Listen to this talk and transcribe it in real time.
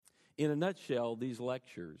In a nutshell, these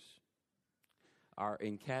lectures are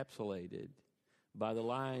encapsulated by the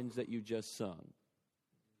lines that you just sung.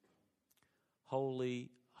 Holy,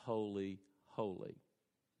 holy, holy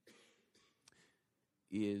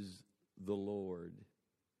is the Lord,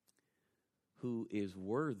 who is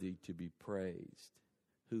worthy to be praised,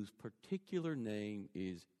 whose particular name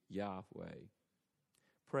is Yahweh,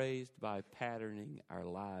 praised by patterning our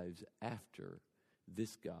lives after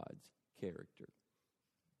this God's character.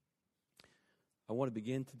 I want to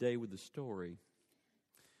begin today with a story.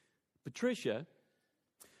 Patricia,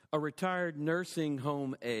 a retired nursing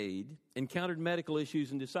home aide, encountered medical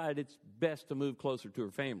issues and decided it's best to move closer to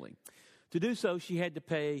her family. To do so, she had to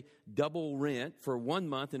pay double rent for 1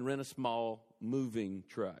 month and rent a small moving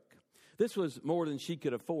truck. This was more than she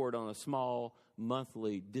could afford on a small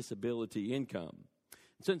monthly disability income.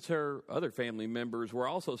 Since her other family members were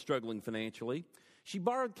also struggling financially, she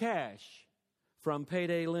borrowed cash from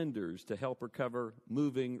payday lenders to help her cover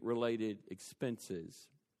moving-related expenses.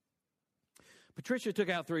 Patricia took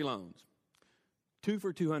out 3 loans, 2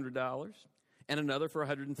 for $200 and another for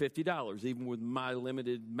 $150. Even with my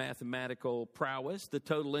limited mathematical prowess, the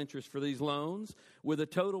total interest for these loans, with a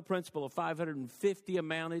total principal of $550,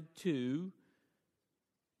 amounted to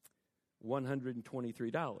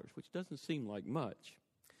 $123, which doesn't seem like much.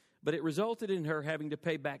 But it resulted in her having to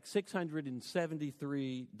pay back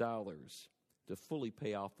 $673 to fully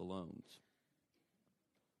pay off the loans.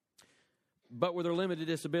 But with her limited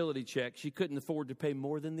disability check, she couldn't afford to pay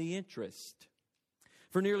more than the interest.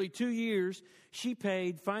 For nearly 2 years, she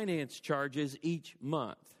paid finance charges each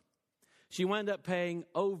month. She wound up paying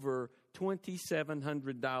over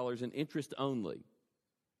 $2,700 in interest only,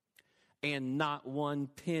 and not 1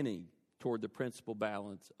 penny toward the principal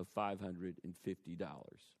balance of $550.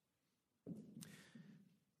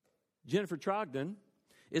 Jennifer Trogdon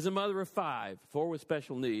is a mother of 5, 4 with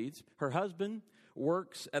special needs. Her husband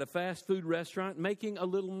works at a fast food restaurant making a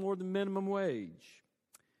little more than minimum wage.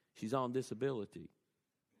 She's on disability.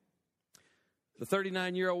 The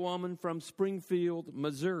 39-year-old woman from Springfield,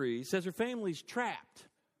 Missouri, says her family's trapped,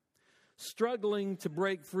 struggling to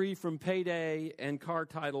break free from payday and car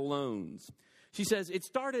title loans. She says it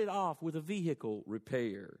started off with a vehicle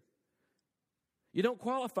repair. You don't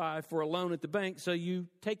qualify for a loan at the bank, so you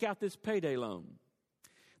take out this payday loan.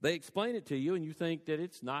 They explain it to you, and you think that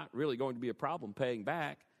it's not really going to be a problem paying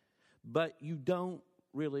back, but you don't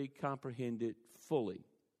really comprehend it fully.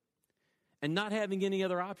 And not having any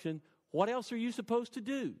other option, what else are you supposed to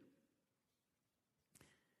do?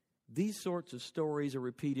 These sorts of stories are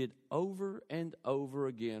repeated over and over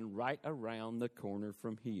again right around the corner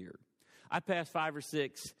from here. I passed 5 or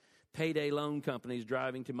 6 payday loan companies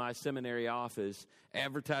driving to my seminary office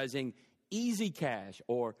advertising easy cash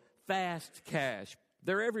or fast cash.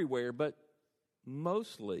 They're everywhere, but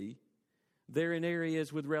mostly they're in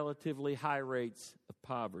areas with relatively high rates of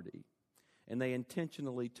poverty, and they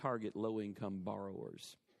intentionally target low-income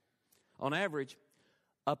borrowers. On average,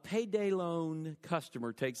 a payday loan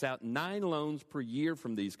customer takes out 9 loans per year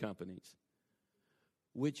from these companies,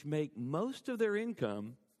 which make most of their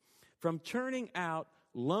income from churning out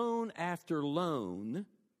loan after loan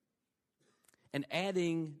and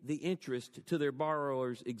adding the interest to their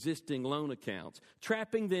borrowers' existing loan accounts,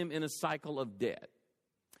 trapping them in a cycle of debt.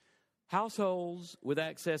 Households with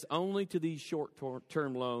access only to these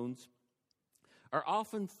short-term loans are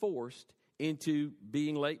often forced into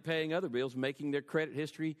being late paying other bills, making their credit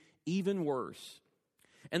history even worse.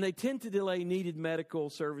 And they tend to delay needed medical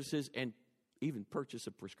services and even purchase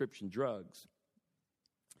of prescription drugs.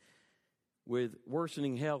 With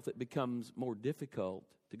worsening health, it becomes more difficult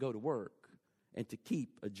to go to work and to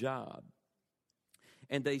keep a job.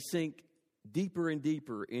 And they sink deeper and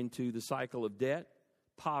deeper into the cycle of debt,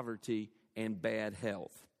 poverty, and bad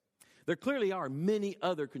health. There clearly are many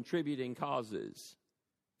other contributing causes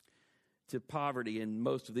to poverty in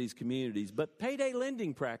most of these communities, but payday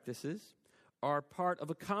lending practices are part of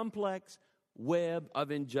a complex web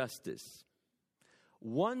of injustice.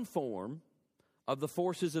 One form of the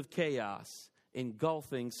forces of chaos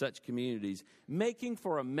engulfing such communities, making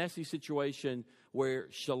for a messy situation where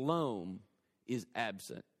shalom is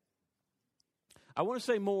absent. I want to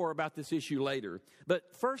say more about this issue later, but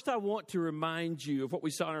first I want to remind you of what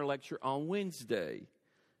we saw in our lecture on Wednesday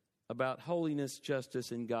about holiness,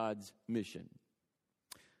 justice, and God's mission.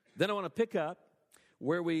 Then I want to pick up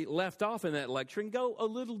where we left off in that lecture and go a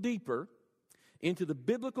little deeper into the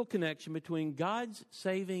biblical connection between God's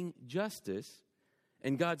saving justice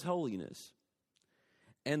and God's holiness,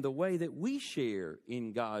 and the way that we share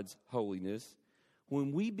in God's holiness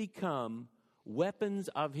when we become weapons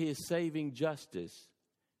of His saving justice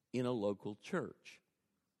in a local church.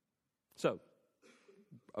 So,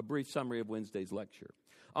 a brief summary of Wednesday's lecture.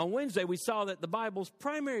 On Wednesday, we saw that the Bible's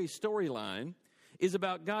primary storyline is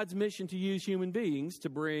about God's mission to use human beings to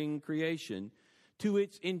bring creation to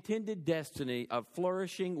its intended destiny of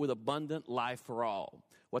flourishing with abundant life for all,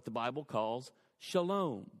 what the Bible calls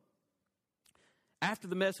shalom. After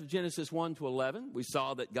the mess of Genesis 1 to 11, we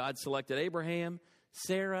saw that God selected Abraham,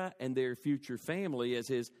 Sarah, and their future family as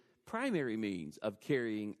his primary means of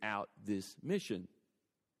carrying out this mission.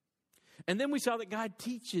 And then we saw that God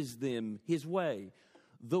teaches them his way,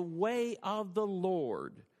 the way of the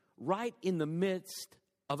Lord, right in the midst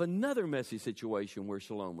of another messy situation where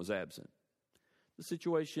shalom was absent, the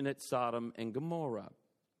situation at Sodom and Gomorrah.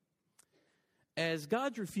 As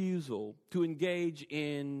God's refusal to engage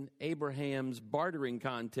in Abraham's bartering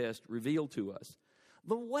contest revealed to us,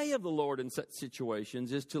 the way of the Lord in such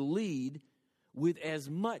situations is to lead with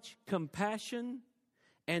as much compassion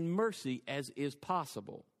and mercy as is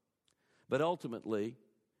possible. But ultimately,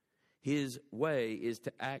 his way is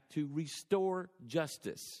to act to restore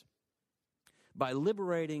justice by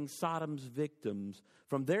liberating Sodom's victims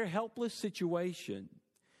from their helpless situation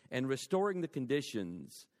and restoring the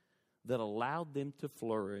conditions that allowed them to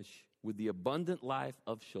flourish with the abundant life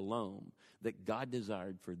of shalom that God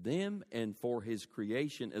desired for them and for his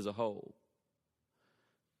creation as a whole.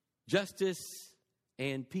 Justice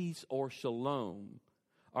and peace, or shalom,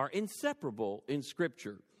 are inseparable in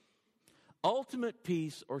Scripture. Ultimate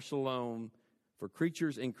peace, or shalom, for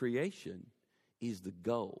creatures in creation is the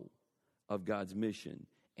goal of God's mission,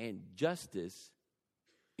 and justice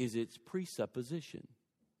is its presupposition.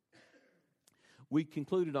 We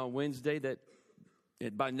concluded on Wednesday that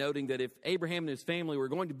by noting that if Abraham and his family were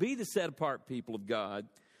going to be the set-apart people of God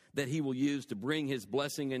that he will use to bring his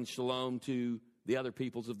blessing and shalom to the other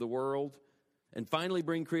peoples of the world and finally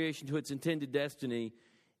bring creation to its intended destiny,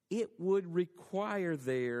 it would require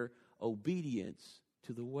their obedience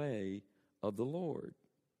to the way of the Lord.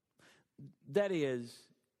 That is,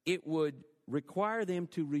 it would require them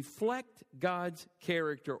to reflect God's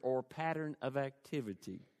character or pattern of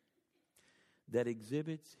activity that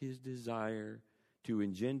exhibits his desire to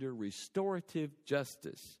engender restorative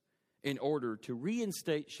justice in order to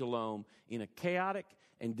reinstate shalom in a chaotic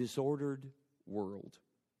and disordered world.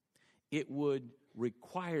 It would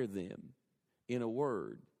require them, in a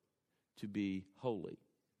word, to be holy.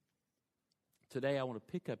 Today I want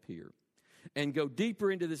to pick up here and go deeper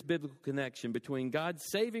into this biblical connection between God's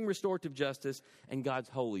saving restorative justice and God's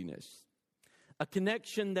holiness. A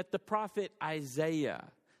connection that the prophet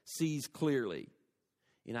Isaiah sees clearly.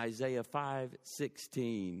 In Isaiah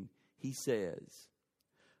 5:16, he says,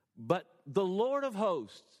 "But the Lord of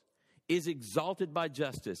hosts is exalted by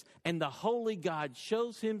justice, and the holy God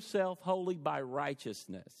shows himself holy by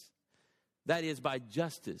righteousness." That is, by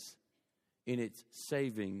justice in its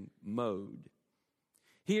saving mode.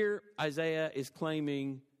 Here, Isaiah is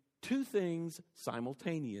claiming two things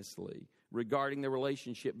simultaneously regarding the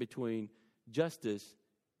relationship between justice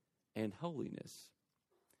and holiness.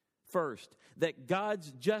 First, that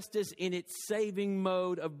God's justice in its saving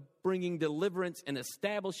mode of bringing deliverance and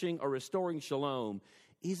establishing or restoring shalom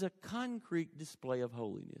is a concrete display of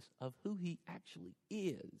holiness, of who he actually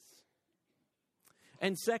is.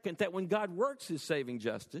 And second, that when God works his saving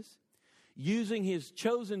justice, using his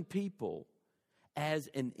chosen people as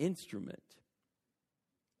an instrument,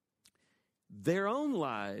 their own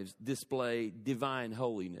lives display divine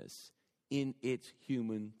holiness in its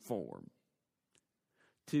human form.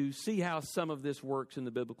 To see how some of this works in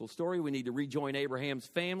the biblical story, we need to rejoin Abraham's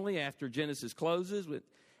family after Genesis closes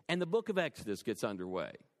and the book of Exodus gets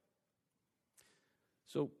underway.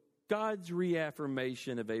 So, God's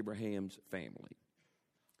reaffirmation of Abraham's family.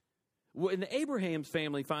 When Abraham's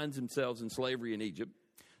family finds themselves in slavery in Egypt,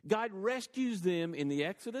 God rescues them in the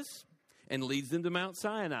Exodus and leads them to Mount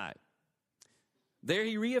Sinai. There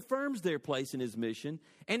he reaffirms their place in his mission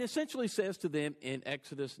and essentially says to them in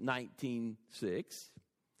Exodus 19:6,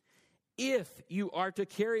 "If you are to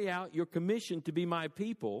carry out your commission to be my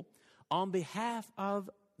people on behalf of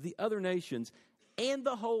the other nations and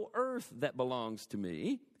the whole earth that belongs to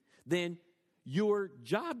me, then your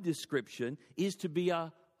job description is to be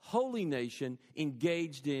a holy nation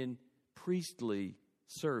engaged in priestly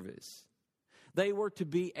service." They were to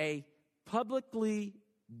be a publicly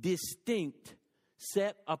distinct,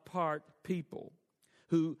 set-apart people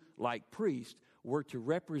who, like priests, were to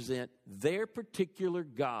represent their particular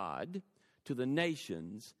God to the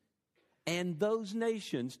nations and those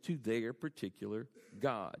nations to their particular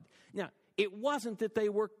God. Now, it wasn't that they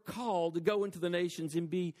were called to go into the nations and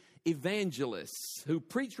be evangelists who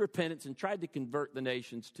preached repentance and tried to convert the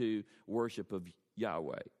nations to worship of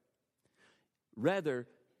Yahweh. Rather,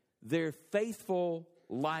 their faithful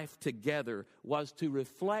life together was to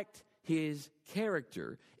reflect his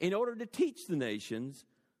character in order to teach the nations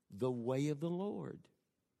the way of the Lord.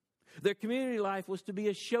 Their community life was to be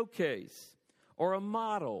a showcase or a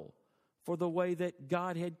model for the way that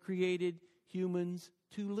God had created humans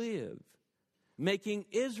to live, making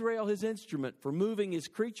Israel his instrument for moving his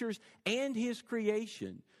creatures and his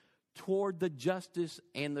creation toward the justice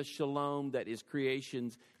and the shalom that is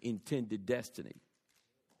creation's intended destiny.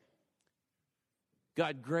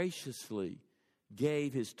 God graciously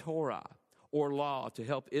gave his Torah or law to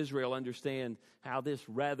help Israel understand how this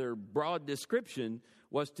rather broad description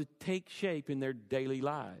was to take shape in their daily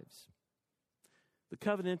lives. The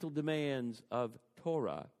covenantal demands of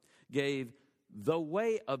Torah gave the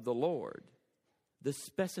way of the Lord the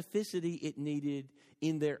specificity it needed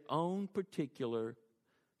in their own particular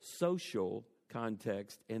social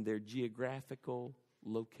context and their geographical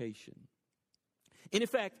location. In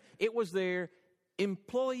effect, it was their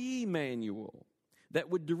employee manual that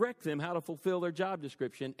would direct them how to fulfill their job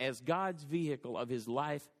description as God's vehicle of his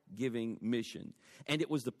life-giving mission. And it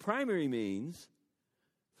was the primary means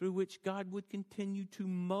through which God would continue to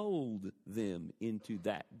mold them into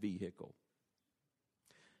that vehicle.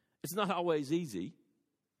 It's not always easy.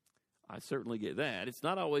 I certainly get that. It's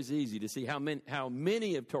not always easy to see how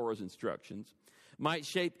many of Torah's instructions might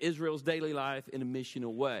shape Israel's daily life in a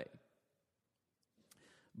missional way.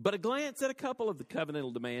 But a glance at a couple of the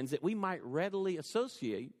covenantal demands that we might readily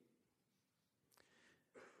associate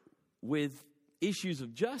with issues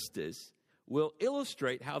of justice will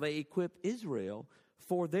illustrate how they equip Israel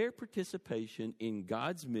for their participation in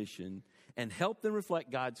God's mission and help them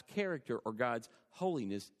reflect God's character or God's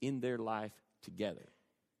holiness in their life together.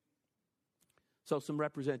 So some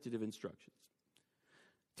representative instructions.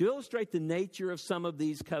 To illustrate the nature of some of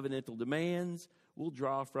these covenantal demands, we'll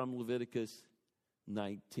draw from Leviticus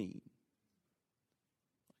 19.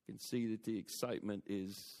 I can see that the excitement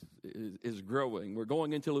is growing. We're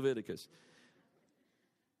going into Leviticus.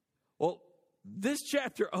 Well, this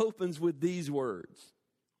chapter opens with these words.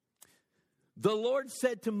 The Lord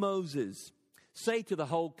said to Moses, say to the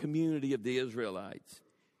whole community of the Israelites,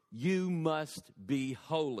 you must be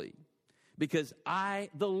holy, because I,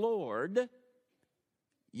 the Lord,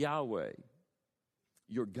 Yahweh,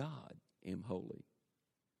 your God, am holy.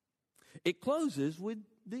 It closes with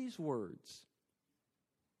these words.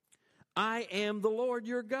 I am the Lord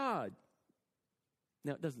your God.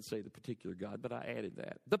 Now, it doesn't say the particular God, but I added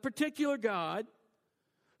that. The particular God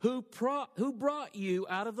who brought you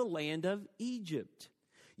out of the land of Egypt.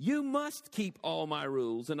 You must keep all my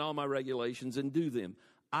rules and all my regulations and do them.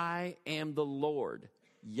 I am the Lord,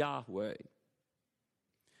 Yahweh.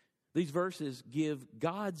 These verses give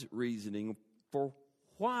God's reasoning for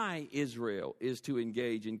why Israel is to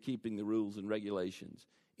engage in keeping the rules and regulations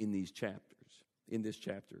in this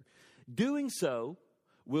chapter. Doing so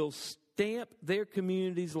will stamp their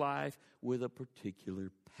community's life with a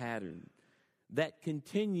particular pattern that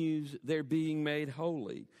continues their being made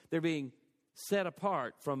holy. They're being set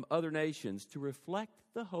apart from other nations to reflect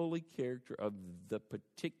the holy character of the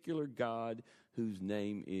particular God whose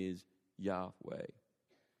name is Yahweh.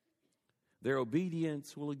 Their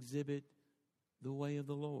obedience will exhibit the way of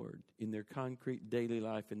the Lord in their concrete daily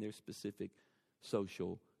life, in their specific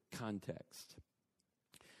social context.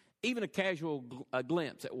 Even a casual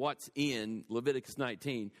glimpse at what's in Leviticus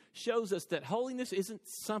 19 shows us that holiness isn't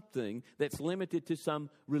something that's limited to some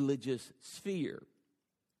religious sphere.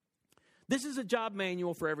 This is a job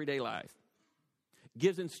manual for everyday life.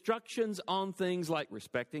 Gives instructions on things like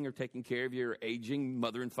respecting or taking care of your aging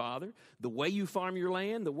mother and father, the way you farm your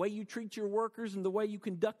land, the way you treat your workers, and the way you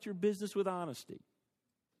conduct your business with honesty.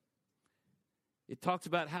 It talks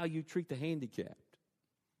about how you treat the handicapped,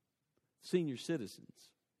 senior citizens,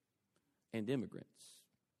 and immigrants.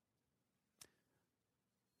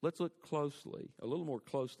 Let's look a little more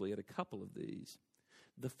closely at a couple of these.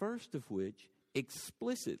 The first of which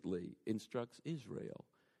explicitly instructs Israel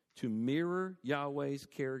to mirror Yahweh's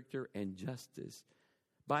character and justice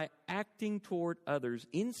by acting toward others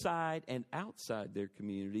inside and outside their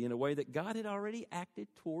community in a way that God had already acted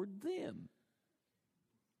toward them.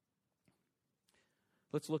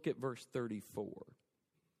 Let's look at verse 34.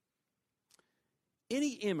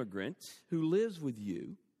 Any immigrant who lives with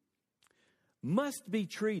you must be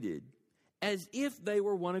treated as if they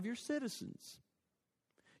were one of your citizens.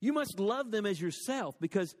 You must love them as yourself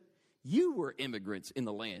because you were immigrants in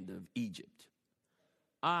the land of Egypt.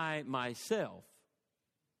 I myself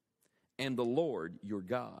am the Lord your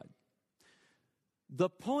God. The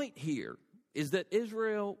point here is that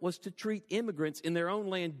Israel was to treat immigrants in their own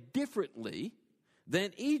land differently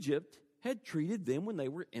than Egypt had treated them when they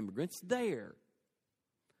were immigrants there.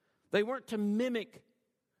 They weren't to mimic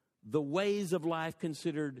the ways of life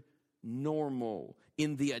considered normal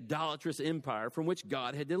in the idolatrous empire from which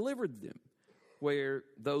God had delivered them, where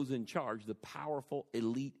those in charge, the powerful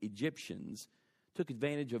elite Egyptians, took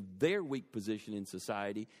advantage of their weak position in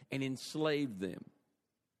society and enslaved them.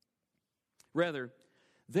 Rather,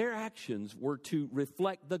 their actions were to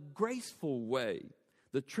reflect the graceful way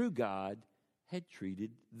the true God had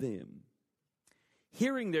treated them,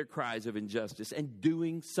 hearing their cries of injustice and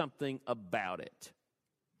doing something about it,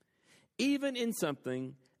 even in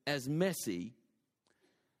something as messy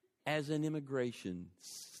as an immigration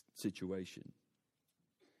situation.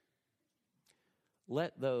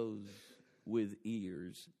 Let those with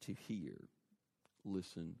ears to hear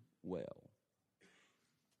listen well.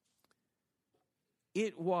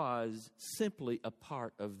 It was simply a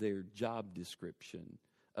part of their job description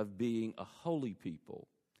of being a holy people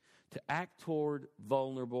to act toward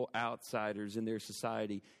vulnerable outsiders in their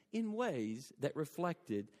society in ways that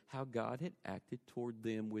reflected how God had acted toward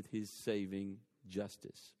them with his saving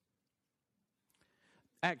justice.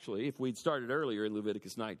 Actually, if we'd started earlier in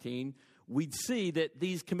Leviticus 19, we'd see that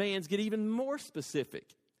these commands get even more specific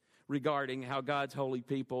regarding how God's holy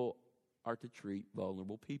people are to treat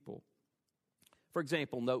vulnerable people. For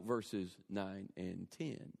example, note verses 9 and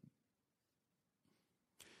 10.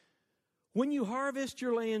 When you harvest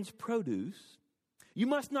your land's produce, you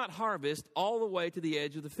must not harvest all the way to the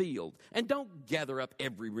edge of the field, and don't gather up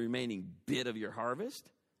every remaining bit of your harvest.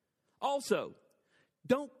 Also,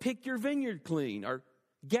 don't pick your vineyard clean or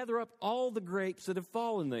gather up all the grapes that have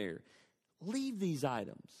fallen there. Leave these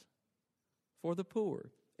items for the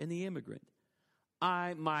poor and the immigrant.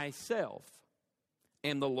 I myself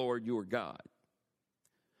am the Lord your God.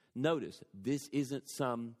 Notice, this isn't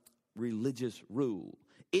some religious rule.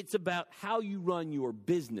 It's about how you run your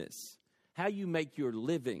business, how you make your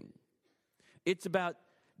living. It's about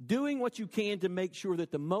doing what you can to make sure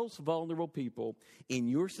that the most vulnerable people in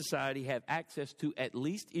your society have access to at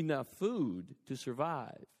least enough food to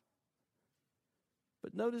survive.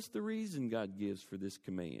 But notice the reason God gives for this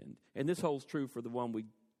command. And this holds true for the one we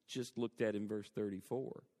just looked at in verse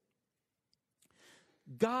 34.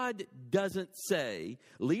 God doesn't say,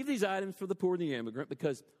 leave these items for the poor and the immigrant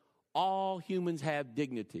because all humans have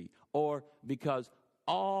dignity, or because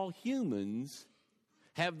all humans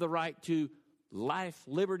have the right to life,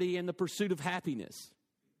 liberty, and the pursuit of happiness.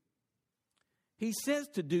 He says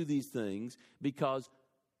to do these things because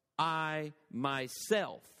I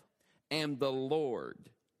myself am the Lord,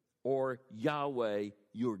 or Yahweh,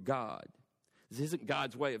 your God. This isn't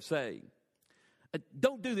God's way of saying,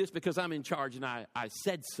 don't do this because I'm in charge and I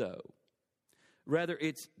said so. Rather,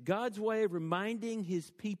 it's God's way of reminding his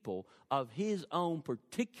people of his own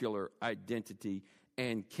particular identity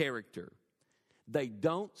and character. They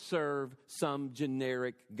don't serve some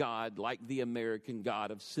generic God like the American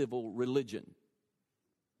God of civil religion.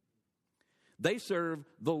 They serve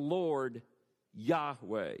the Lord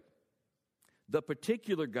Yahweh, the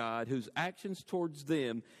particular God whose actions towards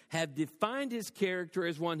them have defined his character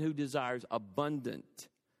as one who desires abundant,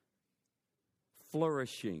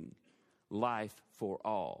 flourishing life for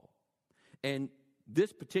all. And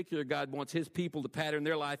this particular God wants his people to pattern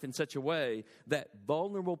their life in such a way that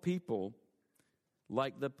vulnerable people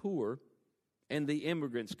like the poor and the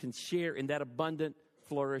immigrants can share in that abundant,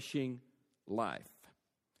 flourishing life.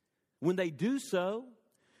 When they do so,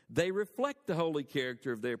 they reflect the holy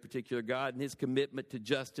character of their particular God and his commitment to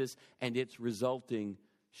justice and its resulting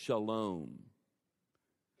shalom.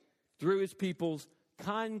 Through his people's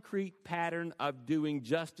concrete pattern of doing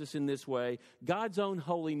justice in this way, God's own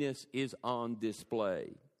holiness is on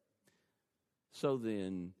display. So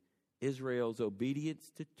then, Israel's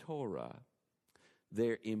obedience to Torah,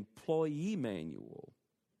 their employee manual,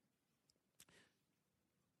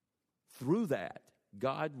 through that,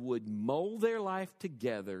 God would mold their life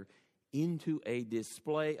together into a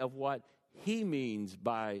display of what he means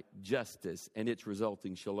by justice and its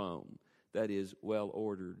resulting shalom. That is,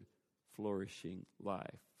 well-ordered, flourishing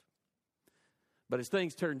life. But as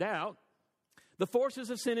things turned out, the forces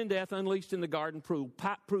of sin and death unleashed in the garden proved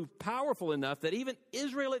powerful enough that even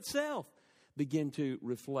Israel itself began to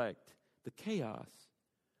reflect the chaos,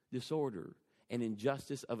 disorder, and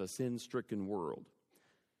injustice of a sin-stricken world,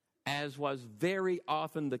 as was very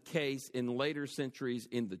often the case in later centuries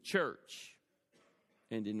in the church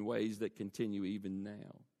and in ways that continue even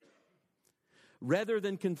now. Rather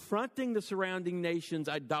than confronting the surrounding nation's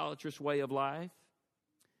idolatrous way of life,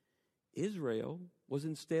 Israel was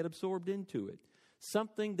instead absorbed into it,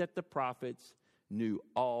 something that the prophets knew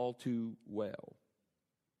all too well.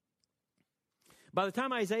 By the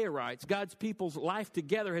time Isaiah writes, God's people's life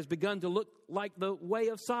together has begun to look like the way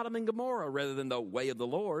of Sodom and Gomorrah rather than the way of the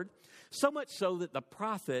Lord. So much so that the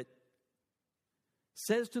prophet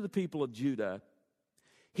says to the people of Judah,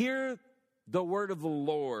 "Hear the word of the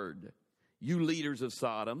Lord, you leaders of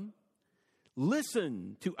Sodom.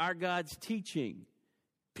 Listen to our God's teaching,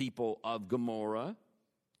 people of Gomorrah."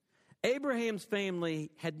 Abraham's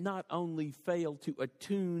family had not only failed to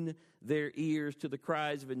attune their ears to the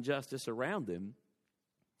cries of injustice around them,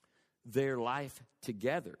 their life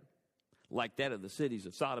together, like that of the cities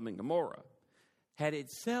of Sodom and Gomorrah, had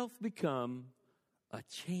itself become a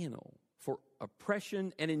channel for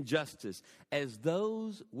oppression and injustice, as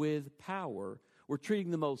those with power were treating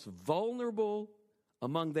the most vulnerable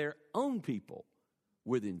among their own people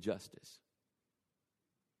with injustice.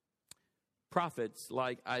 Prophets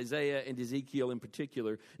like Isaiah and Ezekiel in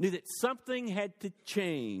particular knew that something had to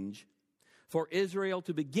change for Israel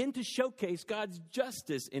to begin to showcase God's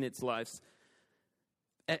justice in its lives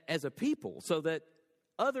as a people, so that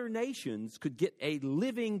other nations could get a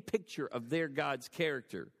living picture of their God's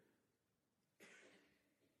character,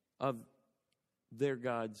 of their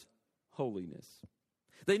God's holiness.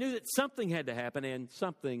 They knew that something had to happen, and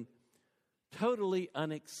something totally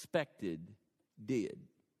unexpected did.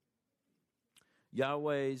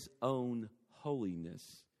 Yahweh's own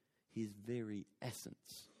holiness, his very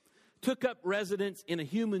essence, took up residence in a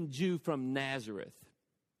human Jew from Nazareth,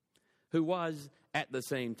 who was at the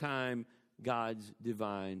same time God's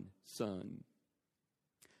divine Son.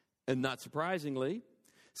 And not surprisingly,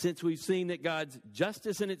 since we've seen that God's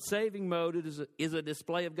justice in its saving mode is a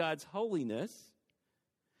display of God's holiness,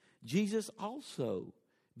 Jesus also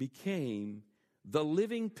became the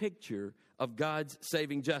living picture of God's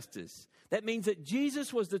saving justice. That means that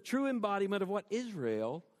Jesus was the true embodiment of what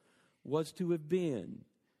Israel was to have been,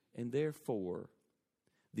 and therefore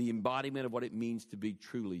the embodiment of what it means to be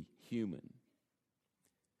truly human.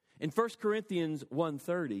 In 1 Corinthians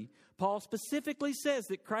 1:30, Paul specifically says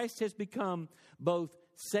that Christ has become both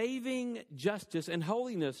saving justice and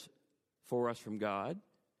holiness for us from God,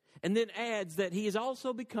 and then adds that he has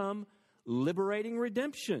also become liberating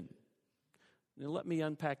redemption. Now let me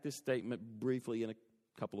unpack this statement briefly in a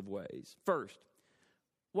couple of ways. First,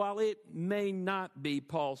 while it may not be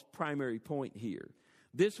Paul's primary point here,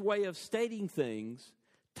 this way of stating things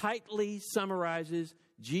tightly summarizes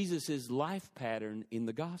Jesus' life pattern in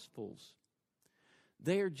the Gospels.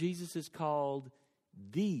 There, Jesus is called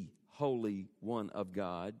the Holy One of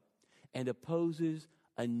God and opposes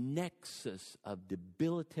a nexus of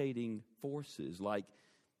debilitating forces like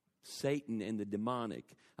Satan and the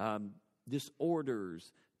demonic,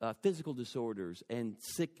 disorders, physical disorders and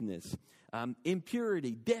sickness,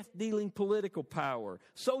 impurity, death-dealing political power,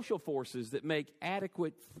 social forces that make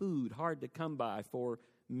adequate food hard to come by for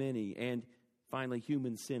many, and finally,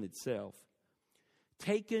 human sin itself.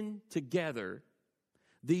 Taken together,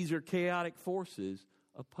 these are chaotic forces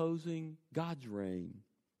opposing God's reign.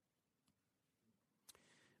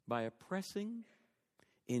 By oppressing,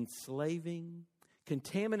 enslaving,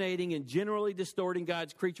 contaminating, and generally distorting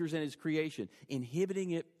God's creatures and his creation,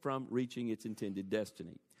 inhibiting it from reaching its intended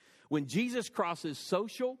destiny. When Jesus crosses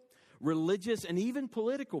social, religious, and even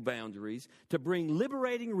political boundaries to bring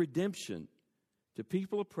liberating redemption to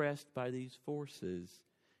people oppressed by these forces,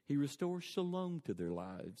 he restores shalom to their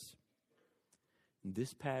lives. And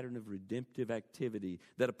this pattern of redemptive activity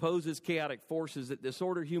that opposes chaotic forces that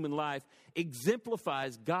disorder human life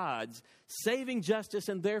exemplifies God's saving justice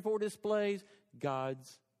and therefore displays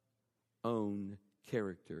God's own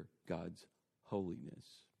character, God's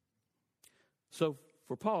holiness. So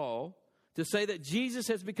for Paul to say that Jesus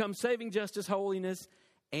has become saving justice, holiness,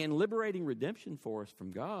 and liberating redemption for us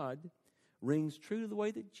from God rings true to the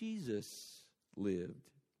way that Jesus lived.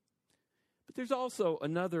 But there's also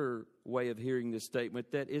another way of hearing this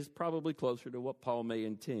statement that is probably closer to what Paul may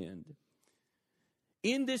intend.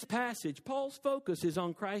 In this passage, Paul's focus is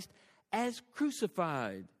on Christ as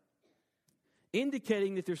crucified,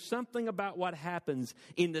 indicating that there's something about what happens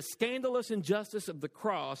in the scandalous injustice of the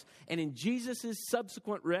cross and in Jesus'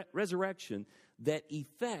 subsequent resurrection that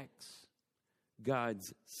effects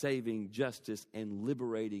God's saving justice and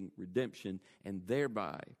liberating redemption, and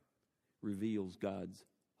thereby reveals God's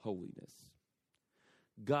holiness.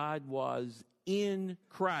 God was in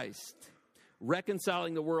Christ,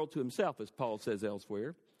 reconciling the world to himself, as Paul says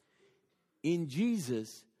elsewhere. In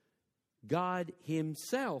Jesus, God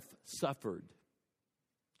himself suffered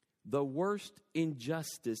the worst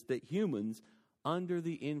injustice that humans, under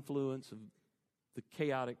the influence of the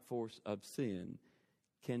chaotic force of sin,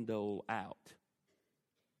 can dole out.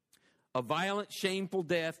 A violent, shameful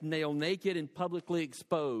death, nailed naked and publicly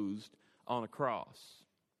exposed on a cross.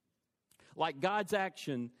 Like God's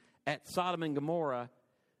action at Sodom and Gomorrah,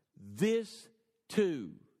 this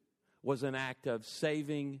too was an act of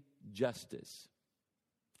saving justice.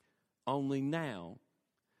 Only now,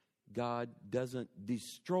 God doesn't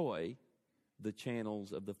destroy the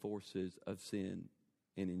channels of the forces of sin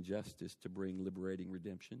and injustice to bring liberating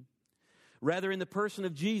redemption. Rather, in the person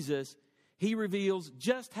of Jesus, he reveals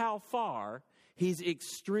just how far his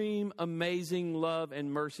extreme, amazing love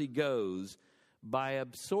and mercy goes by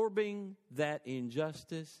absorbing that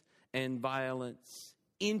injustice and violence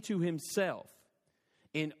into himself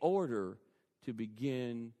in order to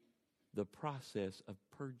begin the process of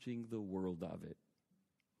purging the world of it.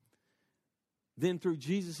 Then through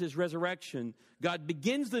Jesus' resurrection, God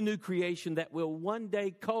begins the new creation that will one day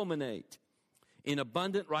culminate in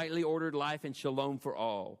abundant, rightly ordered life and shalom for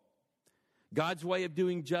all. God's way of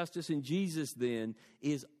doing justice in Jesus, then,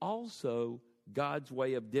 is also God's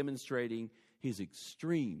way of demonstrating his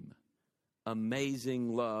extreme,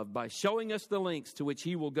 amazing love by showing us the lengths to which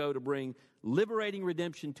he will go to bring liberating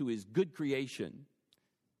redemption to his good creation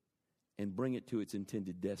and bring it to its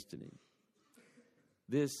intended destiny.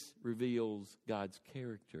 This reveals God's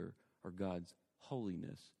character or God's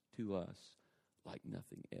holiness to us like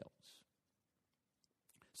nothing else.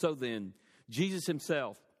 So then, Jesus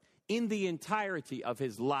himself, in the entirety of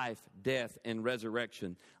his life, death, and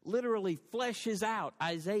resurrection, literally fleshes out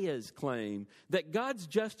Isaiah's claim that God's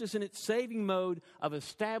justice in its saving mode of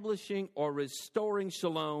establishing or restoring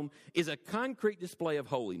shalom is a concrete display of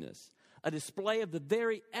holiness, a display of the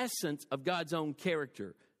very essence of God's own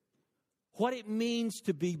character. What it means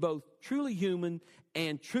to be both truly human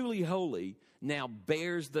and truly holy now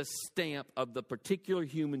bears the stamp of the particular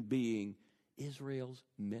human being, Israel's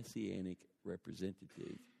messianic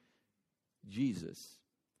representative, Jesus,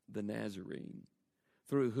 the Nazarene,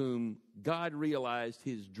 through whom God realized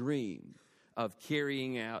his dream of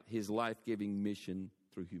carrying out his life-giving mission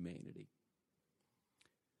through humanity.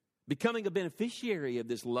 Becoming a beneficiary of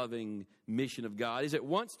this loving mission of God is at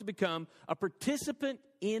once to become a participant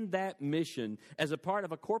in that mission as a part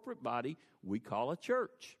of a corporate body we call a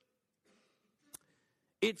church.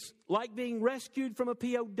 It's like being rescued from a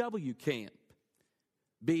POW camp,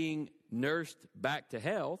 being nursed back to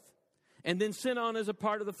health, and then sent on as a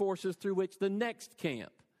part of the forces through which the next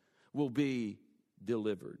camp will be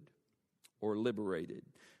delivered or liberated.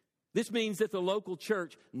 This means that the local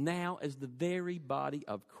church, now as the very body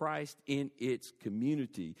of Christ in its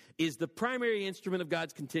community, is the primary instrument of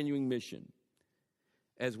God's continuing mission.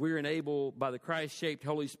 As we're enabled by the Christ-shaped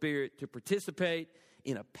Holy Spirit to participate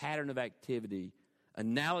in a pattern of activity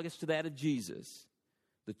analogous to that of Jesus,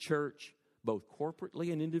 the church, both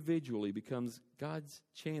corporately and individually, becomes God's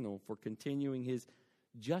channel for continuing his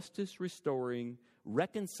justice-restoring,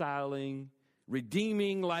 reconciling,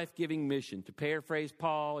 redeeming, life-giving mission. To paraphrase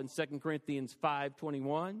Paul in 2 Corinthians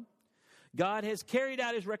 5:21, God has carried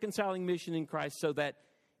out his reconciling mission in Christ so that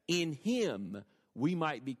in him we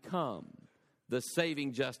might become the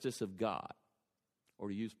saving justice of God. Or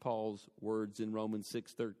to use Paul's words in Romans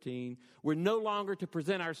 6:13, we're no longer to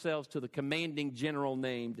present ourselves to the commanding general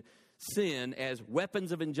named sin as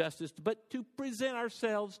weapons of injustice, but to present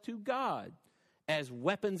ourselves to God as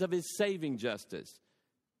weapons of his saving justice.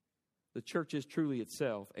 The church is truly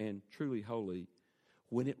itself and truly holy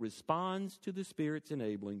when it responds to the Spirit's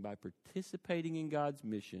enabling by participating in God's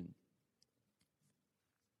mission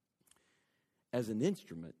as an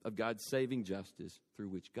instrument of God's saving justice through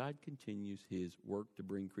which God continues his work to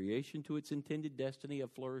bring creation to its intended destiny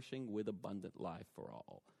of flourishing with abundant life for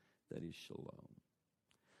all. That is shalom.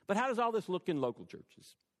 But how does all this look in local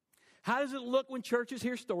churches? How does it look when churches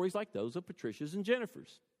hear stories like those of Patricia's and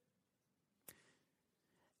Jennifer's?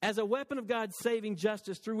 As a weapon of God's saving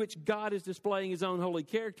justice through which God is displaying his own holy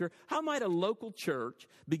character, how might a local church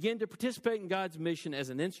begin to participate in God's mission as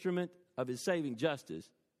an instrument of his saving justice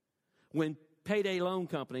when payday loan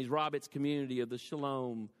companies rob its community of the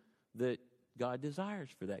shalom that God desires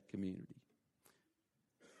for that community?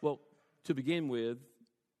 Well, to begin with,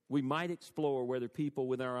 we might explore whether people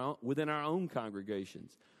within our own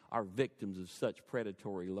congregations are victims of such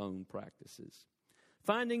predatory loan practices,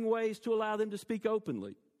 finding ways to allow them to speak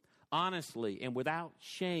openly, honestly, and without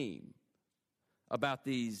shame about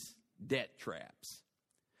these debt traps.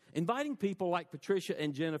 Inviting people like Patricia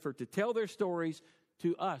and Jennifer to tell their stories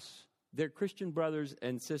to us, their Christian brothers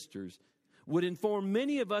and sisters, would inform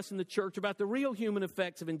many of us in the church about the real human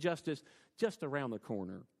effects of injustice just around the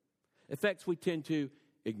corner. Effects we tend to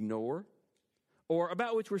ignore or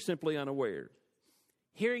about which we're simply unaware.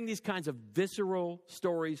 Hearing these kinds of visceral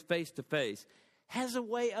stories face to face has a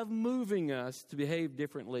way of moving us to behave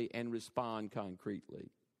differently and respond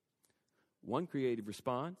concretely. One creative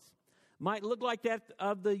response might look like that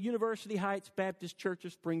of the University Heights Baptist Church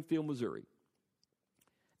of Springfield, Missouri.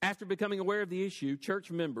 After becoming aware of the issue,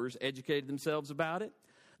 church members educated themselves about it,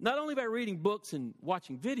 not only by reading books and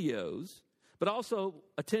watching videos, but also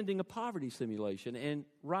attending a poverty simulation and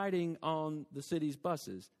riding on the city's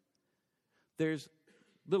buses. There's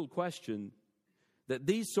little question that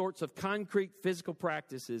these sorts of concrete physical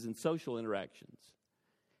practices and social interactions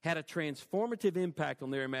had a transformative impact on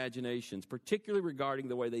their imaginations, particularly regarding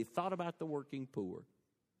the way they thought about the working poor.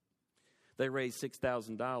 They raised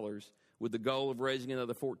 $6,000 with the goal of raising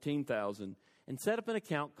another $14,000 and set up an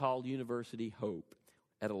account called University Hope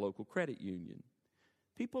at a local credit union.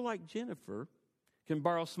 People like Jennifer can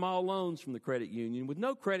borrow small loans from the credit union with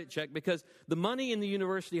no credit check because the money in the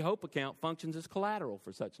University Hope account functions as collateral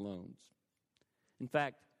for such loans. In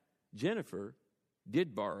fact, Jennifer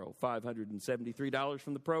did borrow $573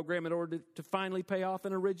 from the program in order to finally pay off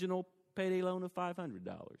an original payday loan of $500.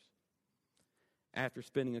 After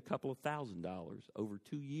spending a couple of $1,000 over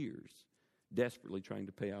 2 years desperately trying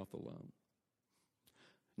to pay off the loan.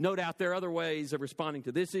 No doubt there are other ways of responding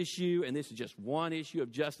to this issue, and this is just one issue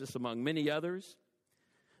of justice among many others.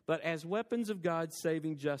 But as weapons of God's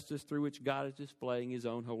saving justice through which God is displaying his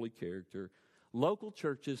own holy character, local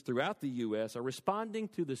churches throughout the U.S. are responding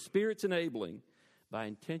to the Spirit's enabling by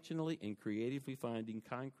intentionally and creatively finding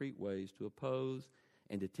concrete ways to oppose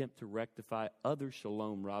and attempt to rectify other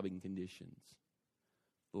shalom-robbing conditions,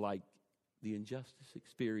 like the injustice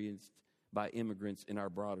experienced by immigrants in our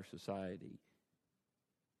broader society,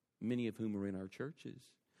 many of whom are in our churches.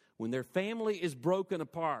 When their family is broken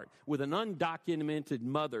apart with an undocumented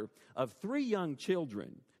mother of 3 young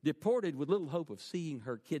children, deported with little hope of seeing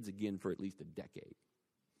her kids again for at least a decade.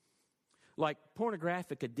 Like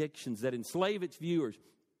pornographic addictions that enslave its viewers,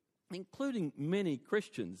 including many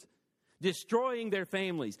Christians, destroying their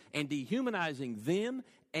families and dehumanizing them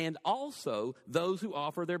and also those who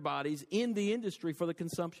offer their bodies in the industry for the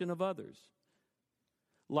consumption of others.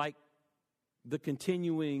 Like the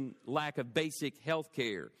continuing lack of basic health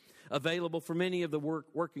care available for many of the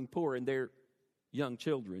working poor and their young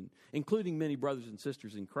children, including many brothers and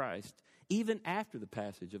sisters in Christ, even after the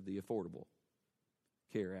passage of the Affordable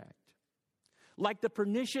Care Act. Like the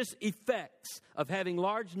pernicious effects of having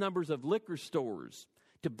large numbers of liquor stores,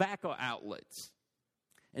 tobacco outlets,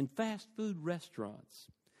 and fast food restaurants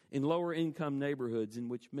in lower income neighborhoods in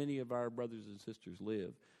which many of our brothers and sisters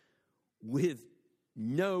live, with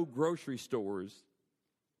no grocery stores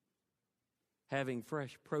having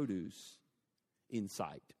fresh produce in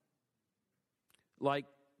sight. Like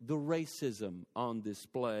the racism on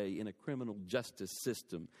display in a criminal justice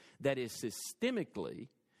system that is systemically,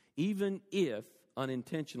 even if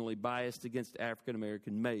unintentionally, biased against African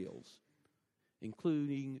American males,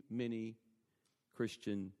 including many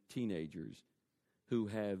Christian teenagers who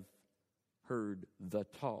have heard the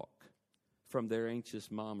talk from their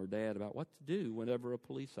anxious mom or dad about what to do whenever a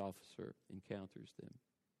police officer encounters them.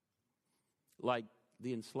 Like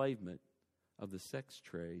the enslavement of the sex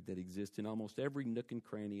trade that exists in almost every nook and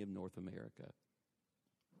cranny of North America.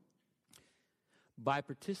 By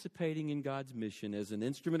participating in God's mission as an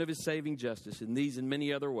instrument of his saving justice in these and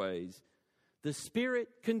many other ways, the Spirit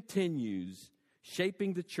continues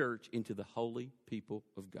shaping the church into the holy people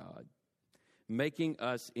of God, making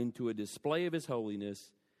us into a display of his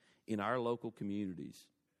holiness in our local communities.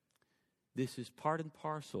 This is part and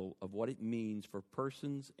parcel of what it means for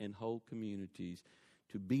persons and whole communities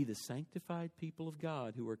to be the sanctified people of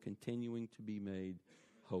God who are continuing to be made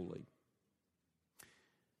holy.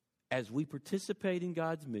 As we participate in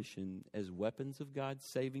God's mission as weapons of God's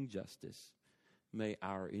saving justice, may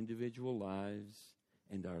our individual lives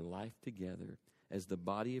and our life together as the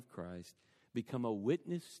body of Christ become a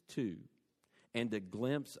witness to and a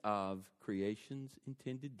glimpse of creation's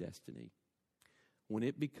intended destiny when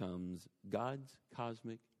it becomes God's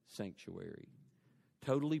cosmic sanctuary,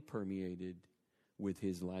 totally permeated with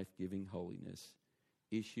his life-giving holiness,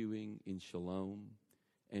 issuing in shalom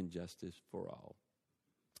and justice for all.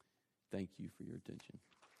 Thank you for your attention.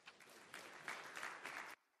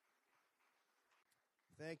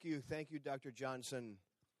 Thank you, Dr. Johnson.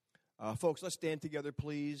 Folks, let's stand together,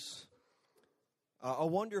 please. A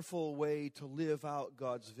wonderful way to live out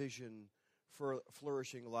God's vision for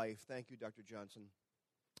flourishing life. Thank you, Dr. Johnson.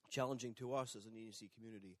 Challenging to us as an ENC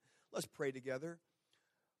community. Let's pray together.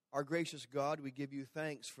 Our gracious God, we give you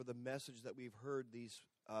thanks for the message that we've heard these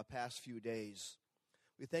past few days.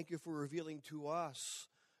 We thank you for revealing to us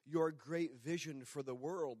your great vision for the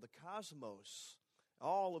world, the cosmos,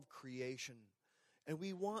 all of creation. And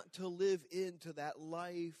we want to live into that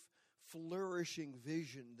life flourishing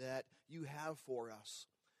vision that you have for us.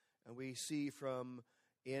 And we see from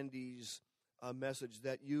Andy's message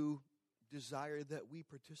that you desire that we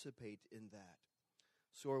participate in that.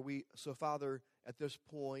 So Father, at this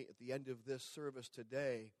point, at the end of this service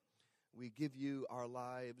today, we give you our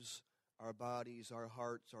lives, our bodies, our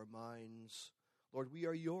hearts, our minds. Lord, we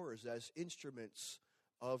are yours as instruments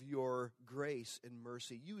of your grace and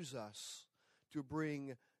mercy. Use us to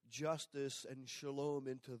bring justice and shalom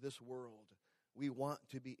into this world. We want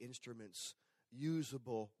to be instruments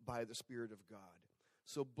usable by the Spirit of God.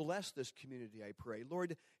 So bless this community, I pray.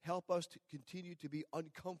 Lord, help us to continue to be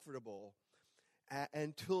uncomfortable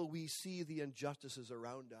until we see the injustices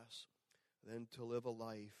around us, then to live a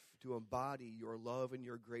life, to embody your love and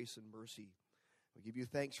your grace and mercy. We give you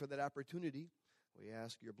thanks for that opportunity. We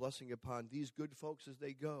ask your blessing upon these good folks as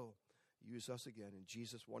they go. Use us again. In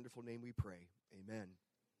Jesus' wonderful name we pray. Amen.